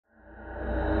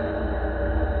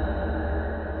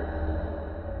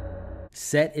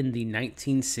Set in the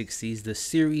 1960s, the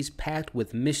series, packed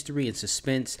with mystery and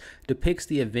suspense, depicts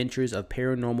the adventures of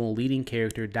paranormal leading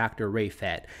character Dr.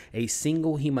 Refaat, a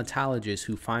single hematologist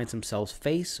who finds himself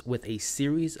faced with a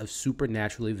series of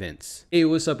supernatural events. Hey,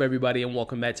 what's up everybody, and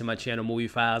welcome back to my channel, Movie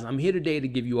Files. I'm here today to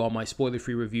give you all my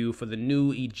spoiler-free review for the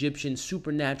new Egyptian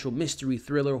supernatural mystery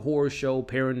thriller horror show,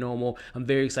 Paranormal. I'm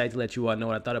very excited to let you all know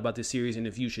what I thought about this series and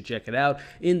if you should check it out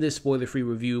in this spoiler-free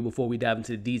review. Before we dive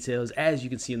into the details, as you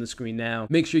can see on the screen now,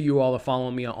 make sure you all are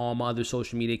following me on all my other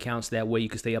social media accounts. That way you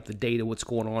can stay up to date on what's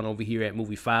going on over here at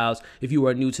Movie Files. If you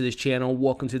are new to this channel,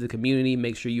 welcome to the community.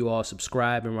 Make sure you all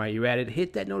subscribe, and while you're at it,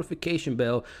 hit that notification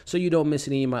bell so you don't miss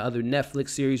any of my other Netflix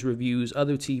series reviews,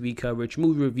 other TV coverage,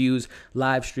 movie reviews,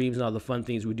 live streams, and all the fun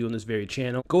things we do on this very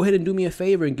channel. Go ahead and do me a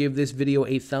favor and give this video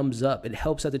a thumbs up. It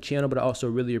helps out the channel, but I also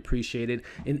really appreciate it.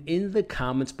 And in the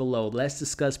comments below, let's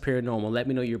discuss Paranormal. Let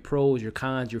me know your pros, your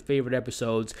cons, your favorite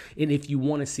episodes, and if you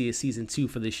want to see a season 2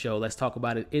 for this show, let's talk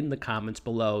about it in the comments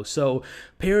below. So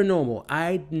Paranormal,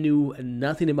 I knew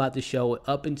nothing about the show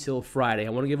up until Friday. I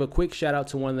want to give a quick shout out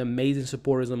to one of the amazing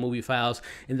supporters on Movie Files,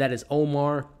 and that is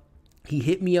Omar. He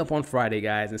hit me up on Friday,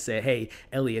 guys, and said, hey,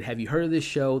 Elliot, have you heard of this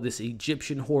show, this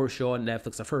Egyptian horror show on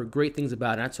Netflix? I've heard great things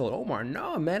about it. And I told Omar,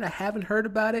 no, man, I haven't heard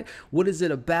about it. What is it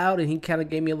about? And he kind of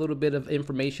gave me a little bit of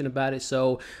information about it.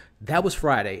 So that was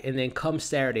Friday. And then come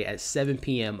Saturday at 7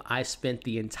 p.m., I spent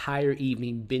the entire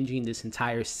evening binging this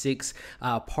entire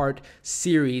 6-part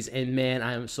series. And man,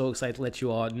 I am so excited to let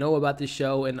you all know about this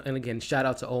show. And again, shout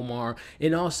out to Omar.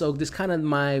 And also just kind of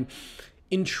my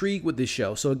intrigued with this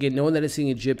show. So again, knowing that it's an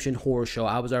Egyptian horror show,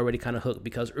 I was already kind of hooked,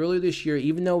 because earlier this year,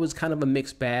 even though it was kind of a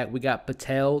mixed bag, we got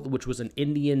Patel, which was an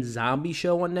Indian zombie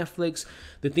show on Netflix.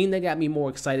 The thing that got me more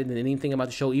excited than anything about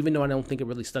the show, even though I don't think it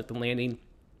really stuck the landing,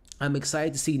 I'm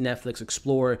excited to see Netflix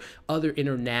explore other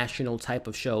international type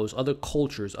of shows, other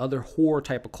cultures, other horror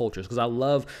type of cultures, because I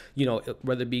love, you know,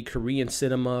 whether it be Korean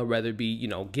cinema, whether it be, you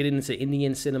know, getting into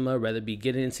Indian cinema, whether it be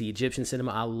getting into Egyptian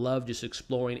cinema. I love just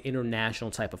exploring international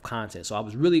type of content. So I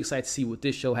was really excited to see what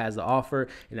this show has to offer,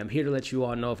 and I'm here to let you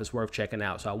all know if it's worth checking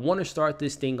out. So I want to start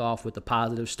this thing off with the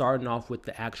positive, starting off with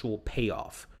the actual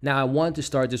payoff. Now, I wanted to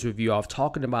start this review off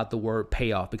talking about the word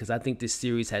payoff, because I think this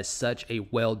series has such a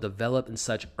well-developed and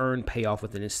such earned payoff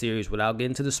within this series, without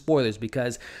getting to the spoilers.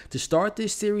 Because to start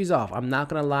this series off, I'm not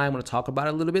going to lie, I'm going to talk about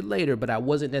it a little bit later, but I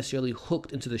wasn't necessarily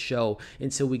hooked into the show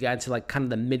until we got into like kind of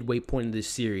the midway point of this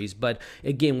series. But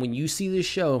again, when you see this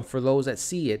show, for those that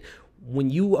see it,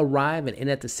 when you arrive and end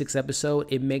at the 6th episode,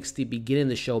 it makes the beginning of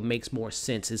the show makes more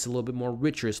sense. It's a little bit more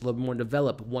richer. It's a little bit more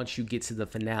developed once you get to the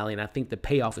finale. And I think the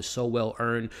payoff is so well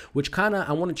earned, which kind of,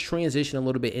 I want to transition a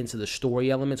little bit into the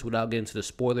story elements without getting to the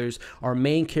spoilers. Our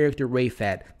main character,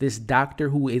 Refaat, this doctor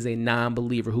who is a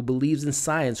non-believer, who believes in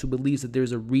science, who believes that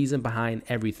there's a reason behind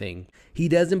everything. He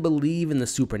doesn't believe in the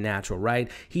supernatural, right?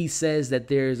 He says that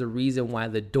there's a reason why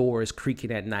the door is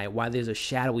creaking at night, why there's a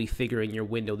shadowy figure in your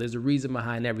window. There's a reason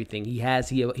behind everything.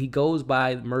 He goes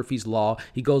by Murphy's Law.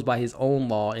 He goes by his own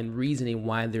law and reasoning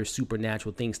why there's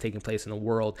supernatural things taking place in the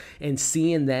world. And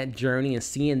seeing that journey and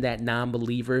seeing that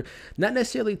non-believer not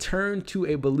necessarily turn to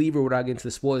a believer without getting to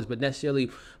the spoilers, but necessarily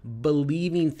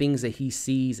believing things that he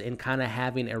sees and kind of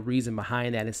having a reason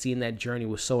behind that, and seeing that journey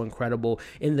was so incredible.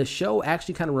 And the show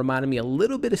actually kind of reminded me a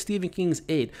little bit of Stephen King's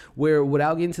It, where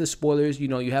without getting to the spoilers, you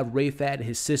know, you have Refaat and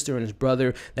his sister and his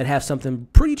brother that have something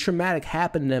pretty traumatic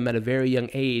happen to them at a very young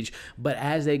age. But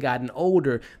as they gotten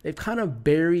older, they've kind of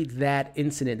buried that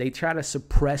incident. They try to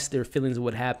suppress their feelings of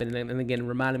what happened. And again, it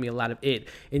reminded me a lot of It.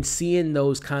 And seeing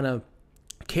those kind of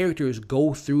characters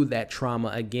go through that trauma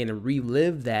again and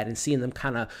relive that, and seeing them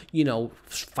kind of, you know,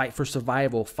 fight for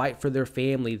survival, fight for their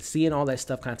family, seeing all that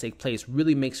stuff kind of take place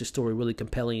really makes the story really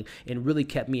compelling and really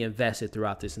kept me invested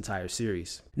throughout this entire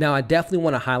series. Now, I definitely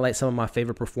want to highlight some of my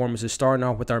favorite performances, starting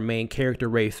off with our main character,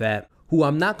 Refaat, who,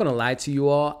 I'm not going to lie to you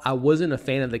all, I wasn't a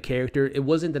fan of the character. It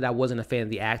wasn't that I wasn't a fan of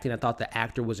the acting. I thought the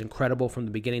actor was incredible from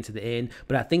the beginning to the end,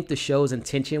 but I think the show's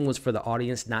intention was for the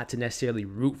audience not to necessarily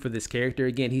root for this character.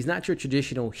 Again, he's not your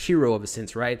traditional hero of a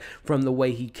sense, right? From the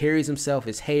way he carries himself,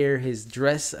 his hair, his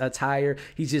dress attire,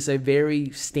 he's just a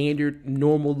very standard,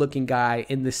 normal looking guy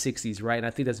in the 60s, right? And I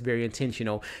think that's very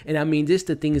intentional. And I mean, just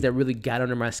the things that really got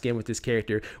under my skin with this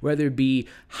character, whether it be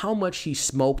how much he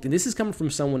smoked, and this is coming from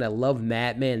someone that loved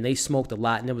Mad Men. They smoked a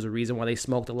lot, and there was a reason why they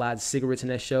smoked a lot of cigarettes in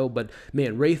that show. But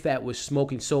man, Refaat was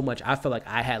smoking so much, I felt like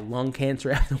I had lung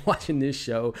cancer after watching this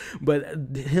show.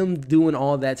 But him doing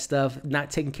all that stuff,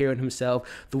 not taking care of himself,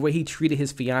 the way he treated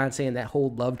his fiance, and that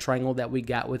whole love triangle that we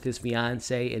got with his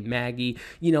fiance and Maggie,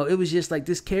 you know, it was just like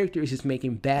this character is just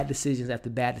making bad decisions after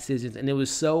bad decisions, and it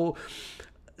was so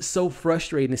so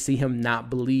frustrating to see him not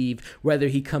believe, whether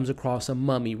he comes across a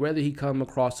mummy, whether he comes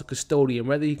across a custodian,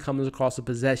 whether he comes across a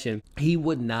possession, he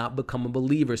would not become a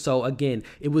believer. So again,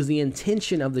 it was the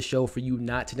intention of the show for you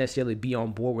not to necessarily be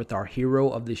on board with our hero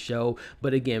of the show.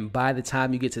 But again, by the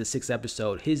time you get to the 6th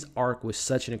episode, his arc was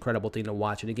such an incredible thing to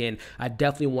watch. And again, I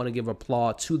definitely want to give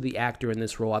applause to the actor in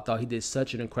this role. I thought he did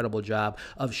such an incredible job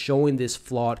of showing this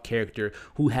flawed character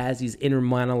who has these inner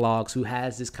monologues, who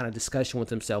has this kind of discussion with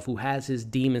himself, who has his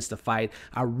demons to fight.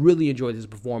 I really enjoyed his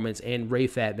performance. And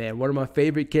Refaat, man, one of my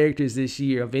favorite characters this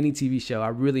year of any TV show. I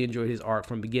really enjoyed his arc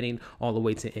from beginning all the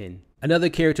way to end. Another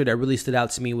character that really stood out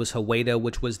to me was Huwaida,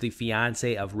 which was the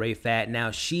fiance of Refaat.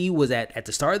 Now, she was at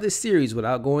the start of this series,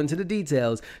 without going into the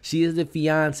details, she is the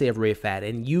fiance of Refaat,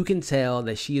 and you can tell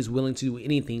that she is willing to do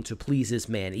anything to please this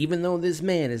man, even though this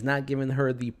man is not giving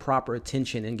her the proper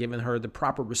attention and giving her the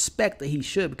proper respect that he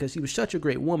should, because she was such a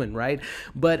great woman, right?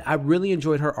 But I really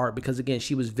enjoyed her art because, again,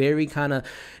 she was very kind of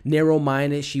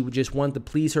narrow-minded. She would just want to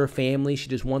please her family. She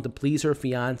just wanted to please her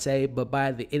fiance, but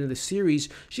by the end of the series,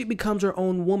 she becomes her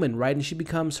own woman, right? And she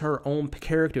becomes her own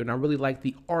character, and I really like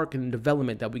the arc and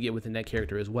development that we get within that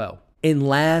character as well. And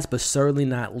last but certainly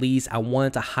not least, I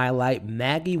wanted to highlight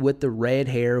Maggie with the red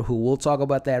hair, who we'll talk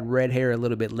about that red hair a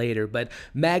little bit later. But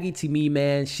Maggie, to me,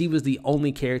 man, she was the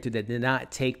only character that did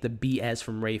not take the BS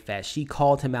from Refaat. She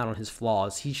called him out on his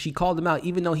flaws. She called him out,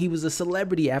 even though he was a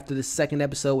celebrity after the 2nd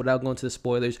episode, without going to the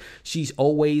spoilers. She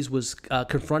always was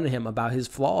confronting him about his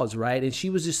flaws, right? And she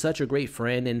was just such a great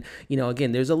friend. And, you know,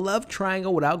 again, there's a love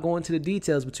triangle, without going to the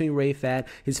details, between Refaat,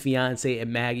 his fiance,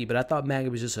 and Maggie. But I thought Maggie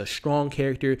was just a strong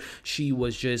character. She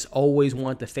was just always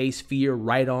wanted to face fear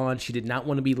right on. She did not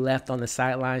want to be left on the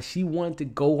sidelines. She wanted to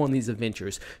go on these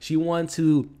adventures. She wanted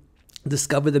to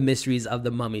discover the mysteries of the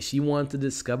mummy. She wanted to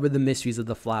discover the mysteries of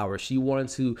the flower. She wanted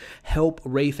to help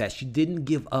Refaat. She didn't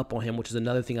give up on him, which is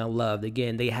another thing I loved.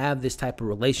 Again, they have this type of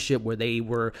relationship where they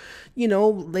were, you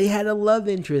know, they had a love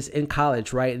interest in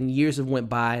college, right? And years have went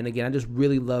by. And again, I just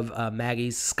really love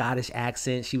Maggie's Scottish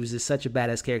accent. She was just such a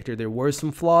badass character. There were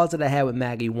some flaws that I had with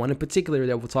Maggie, one in particular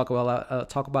that we'll talk about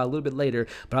a little bit later.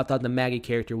 But I thought the Maggie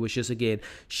character was just, again,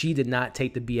 she did not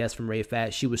take the BS from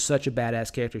Refaat. She was such a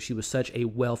badass character. She was such a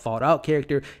well thought out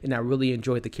character, and I really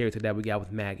enjoyed the character that we got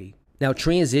with Maggie. Now,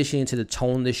 transitioning to the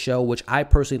tone of this show, which I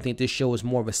personally think this show is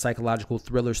more of a psychological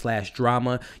thriller /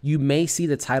 drama. You may see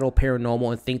the title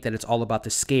Paranormal and think that it's all about the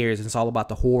scares and it's all about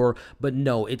the horror, but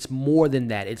no, it's more than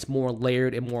that. It's more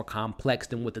layered and more complex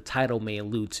than what the title may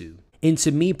allude to. And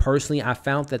to me personally, I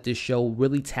found that this show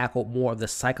really tackled more of the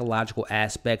psychological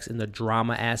aspects and the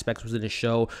drama aspects within the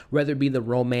show, whether it be the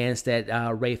romance that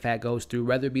Refaat goes through,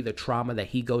 whether it be the trauma that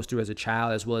he goes through as a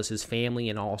child, as well as his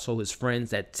family and also his friends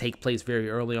that take place very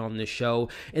early on in the show.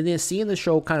 And then seeing the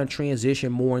show kind of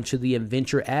transition more into the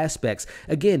adventure aspects.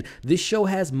 Again, this show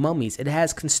has mummies, it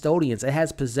has custodians, it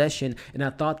has possession, and I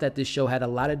thought that this show had a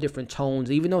lot of different tones,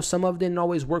 even though some of them didn't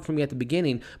always work for me at the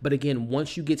beginning. But again,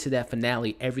 once you get to that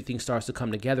finale, everything starts to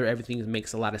come together. Everything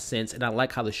makes a lot of sense, and I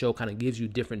like how the show kind of gives you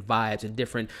different vibes and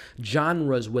different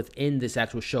genres within this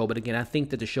actual show. But again, I think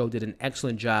that the show did an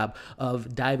excellent job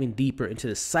of diving deeper into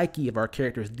the psyche of our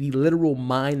characters, the literal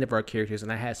mind of our characters,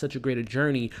 and I had such a great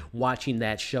journey watching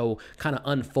that show kind of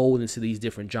unfold into these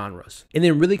different genres. And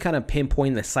then really kind of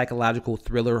pinpointing the psychological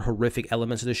thriller horrific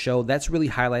elements of the show, that's really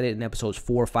highlighted in episodes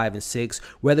 4, 5, and 6,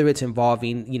 whether it's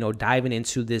involving, you know, diving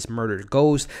into this murdered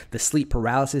ghost, the sleep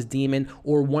paralysis demon,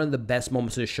 or one of the best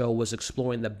moments of the show was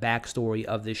exploring the backstory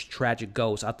of this tragic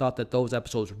ghost. I thought that those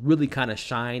episodes really kind of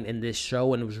shine in this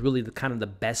show, and it was really the kind of the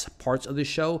best parts of the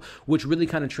show, which really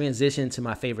kind of transitioned to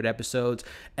my favorite episodes.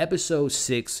 Episode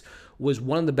 6 was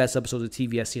one of the best episodes of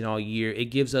TV I've seen all year. It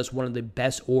gives us one of the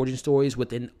best origin stories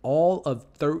within all of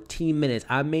 13 minutes.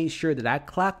 I made sure that I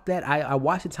clocked that. I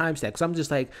watched the timestamp because I'm just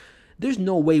like, there's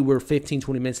no way we're 15,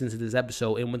 20 minutes into this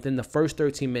episode, and within the first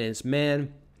 13 minutes,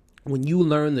 man, when you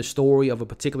learn the story of a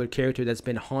particular character that's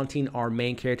been haunting our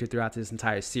main character throughout this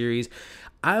entire series,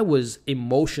 I was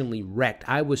emotionally wrecked.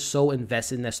 I was so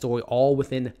invested in that story all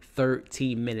within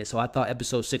 13 minutes. So I thought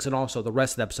episode 6, and also the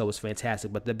rest of the episode was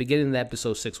fantastic, but the beginning of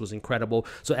episode 6 was incredible.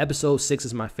 So episode 6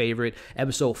 is my favorite.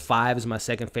 Episode 5 is my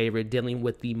second favorite, dealing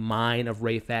with the mind of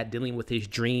Refaat, dealing with his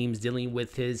dreams, dealing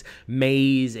with his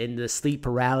maze and the sleep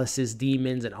paralysis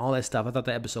demons and all that stuff. I thought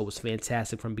that episode was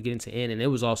fantastic from beginning to end, and it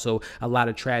was also a lot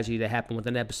of tragedy that happened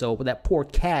within the episode with that poor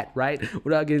cat, right?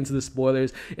 Without getting into the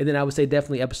spoilers. And then I would say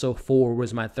definitely episode 4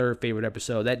 was my third favorite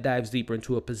episode. That dives deeper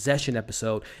into a possession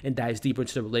episode and dives deeper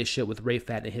into the relationship with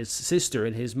Refaat and his sister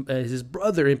and his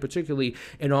brother in particularly,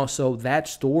 and also that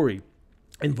story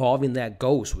involving that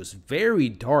ghost was very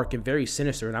dark and very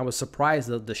sinister, and I was surprised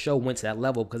that the show went to that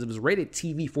level because it was rated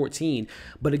TV-14.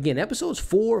 But again, episodes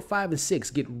 4, 5, and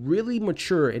 6 get really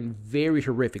mature and very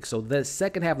horrific, so the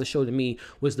second half of the show to me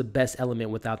was the best element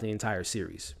without the entire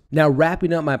series. Now,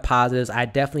 wrapping up my positives, I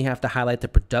definitely have to highlight the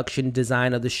production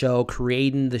design of the show.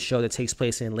 Creating the show that takes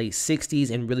place in the late 60s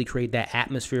and really create that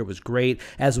atmosphere was great,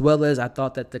 as well as I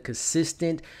thought that the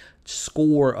consistent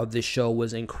score of this show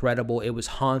was incredible. It was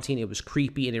haunting, it was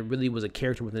creepy, and it really was a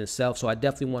character within itself. So I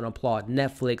definitely want to applaud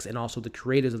Netflix and also the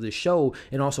creators of the show,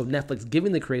 and also Netflix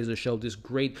giving the creators of the show this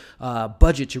great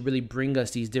budget to really bring us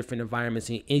these different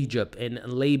environments in Egypt and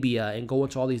Labia and go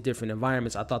into all these different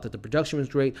environments. I thought that the production was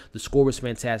great, the score was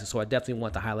fantastic, so I definitely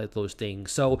want to highlight those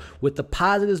things. So with the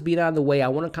positives being out of the way, I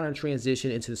want to kind of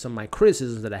transition into some of my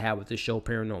criticisms that I have with this show,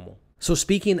 Paranormal. So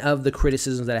speaking of the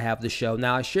criticisms that I have of the show,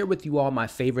 now I shared with you all my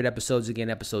favorite episodes,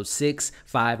 again, episodes 6,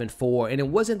 5, and 4. And it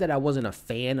wasn't that I wasn't a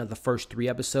fan of the first 3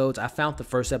 episodes. I found the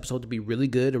first episode to be really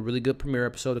good, a really good premiere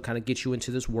episode to kind of get you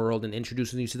into this world and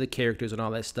introducing you to the characters and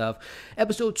all that stuff.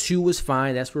 Episode 2 was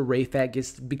fine. That's where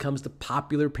Refaat becomes the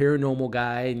popular paranormal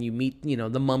guy, and you meet, you know,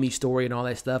 the mummy story and all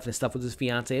that stuff and stuff with his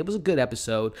fiance. It was a good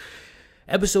episode.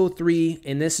 Episode 3,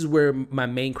 and this is where my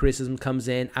main criticism comes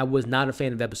in, I was not a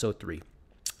fan of episode 3.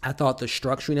 I thought the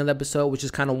structuring of the episode was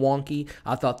just kind of wonky.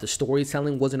 I thought the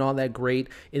storytelling wasn't all that great.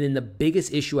 And then the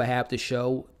biggest issue I have with the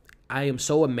show, I am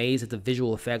so amazed that the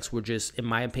visual effects were just, in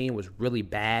my opinion, was really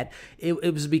bad.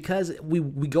 It was because we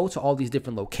go to all these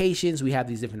different locations. We have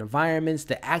these different environments.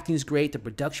 The acting is great. The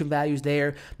production value is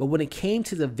there. But when it came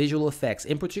to the visual effects,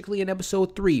 and particularly in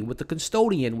episode 3 with the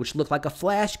custodian, which looked like a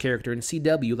Flash character in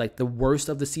CW, like the worst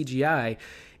of the CGI,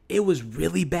 it was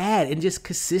really bad, and just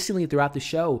consistently throughout the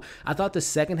show. I thought the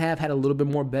second half had a little bit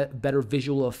more better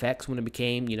visual effects when it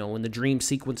became, you know, in the dream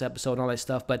sequence episode and all that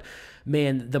stuff. But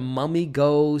man, the mummy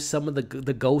goes, some of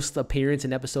the ghost appearance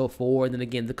in episode 4, and then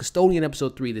again the custodian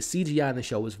episode 3, the CGI in the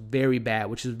show was very bad,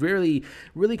 which is really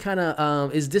kind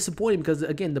of is disappointing because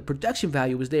again the production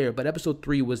value was there, but episode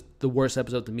 3 was the worst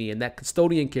episode to me, and that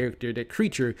custodian character, that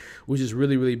creature, was just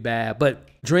really bad. But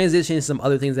transition to some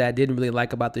other things that I didn't really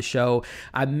like about the show.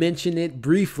 I mentioned it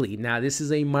briefly. Now, this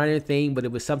is a minor thing, but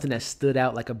it was something that stood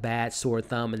out like a bad sore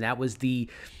thumb, and that was the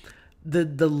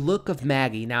look of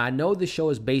Maggie. Now, I know the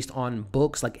show is based on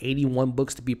books, like 81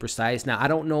 books to be precise. Now, I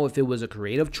don't know if it was a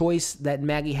creative choice that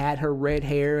Maggie had her red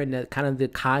hair and the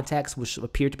contacts, which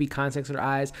appeared to be contacts in her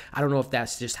eyes. I don't know if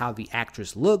that's just how the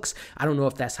actress looks. I don't know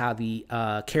if that's how the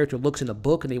character looks in the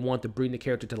book and they want to bring the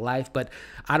character to life. But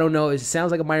I don't know. It sounds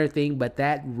like a minor thing, but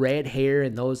that red hair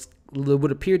and those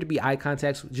would appear to be eye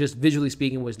contacts, just visually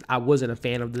speaking, I wasn't a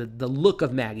fan of the look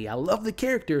of Maggie. I love the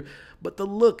character, but the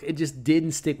look, it just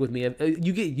didn't stick with me.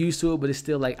 You get used to it, but it's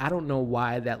still like, I don't know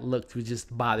why that look would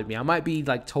just bother me. I might be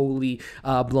like totally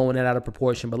blowing it out of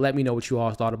proportion, but let me know what you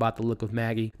all thought about the look of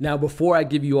Maggie. Now, before I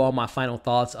give you all my final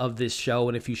thoughts of this show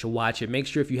and if you should watch it, make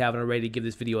sure if you haven't already, give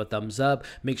this video a thumbs up.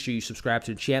 Make sure you subscribe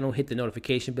to the channel, hit the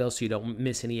notification bell so you don't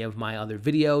miss any of my other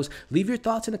videos. Leave your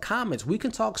thoughts in the comments. We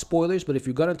can talk spoilers, but if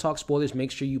you're going to talk spoilers, make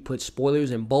sure you put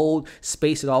spoilers in bold,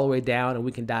 space it all the way down, and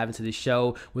we can dive into the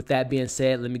show. With that being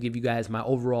said, let me give you guys my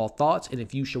overall thoughts and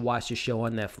if you should watch this show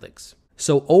on Netflix.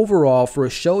 So overall, for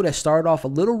a show that started off a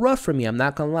little rough for me, I'm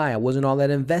not gonna lie, I wasn't all that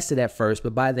invested at first,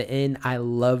 but by the end, I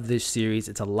love this series.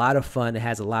 It's a lot of fun. It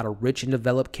has a lot of rich and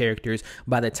developed characters.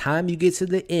 By the time you get to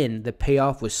the end, the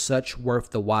payoff was such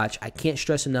worth the watch. I can't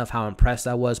stress enough how impressed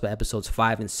I was by episodes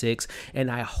 5 and 6,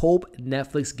 and I hope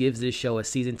Netflix gives this show a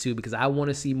season 2 because I want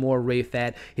to see more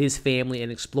Refaat, his family,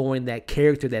 and exploring that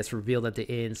character that's revealed at the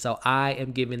end. So I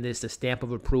am giving this the stamp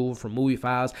of approval from Movie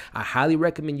Files. I highly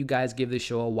recommend you guys give this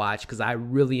show a watch because I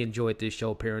really enjoyed this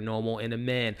show, Paranormal, and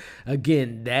man,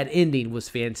 again, that ending was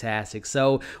fantastic.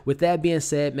 So with that being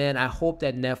said, man, I hope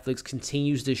that Netflix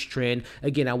continues this trend.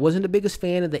 Again, I wasn't the biggest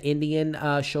fan of the Indian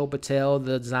show Patel,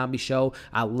 the zombie show.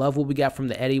 I love what we got from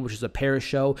the Eddie, which is a Paris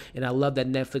show, and I love that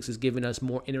Netflix is giving us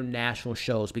more international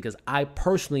shows because I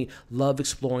personally love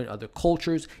exploring other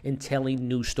cultures and telling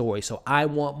new stories. So I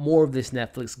want more of this,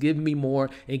 Netflix. Give me more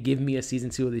and give me a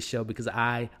season 2 of this show because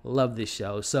I love this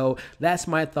show. So that's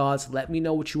my thoughts. Let me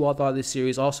know what you all thought of this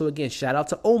series. Also, again, shout out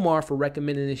to Omar for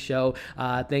recommending this show.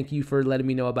 Thank you for letting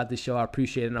me know about this show. I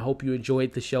appreciate it, and I hope you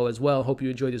enjoyed the show as well. Hope you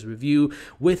enjoyed this review.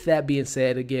 With that being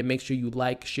said, again, make sure you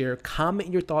like, share,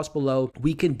 comment your thoughts below.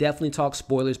 We can definitely talk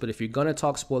spoilers, but if you're going to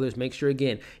talk spoilers, make sure,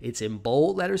 again, it's in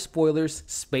bold letter spoilers,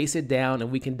 space it down, and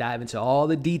we can dive into all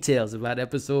the details about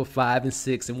episode 5 and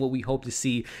 6 and what we hope to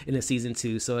see in a season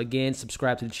 2. So again,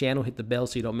 subscribe to the channel, hit the bell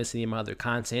so you don't miss any of my other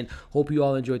content. Hope you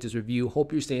all enjoyed this review.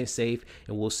 Hope you're staying safe,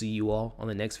 and we'll see you all on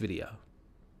the next video.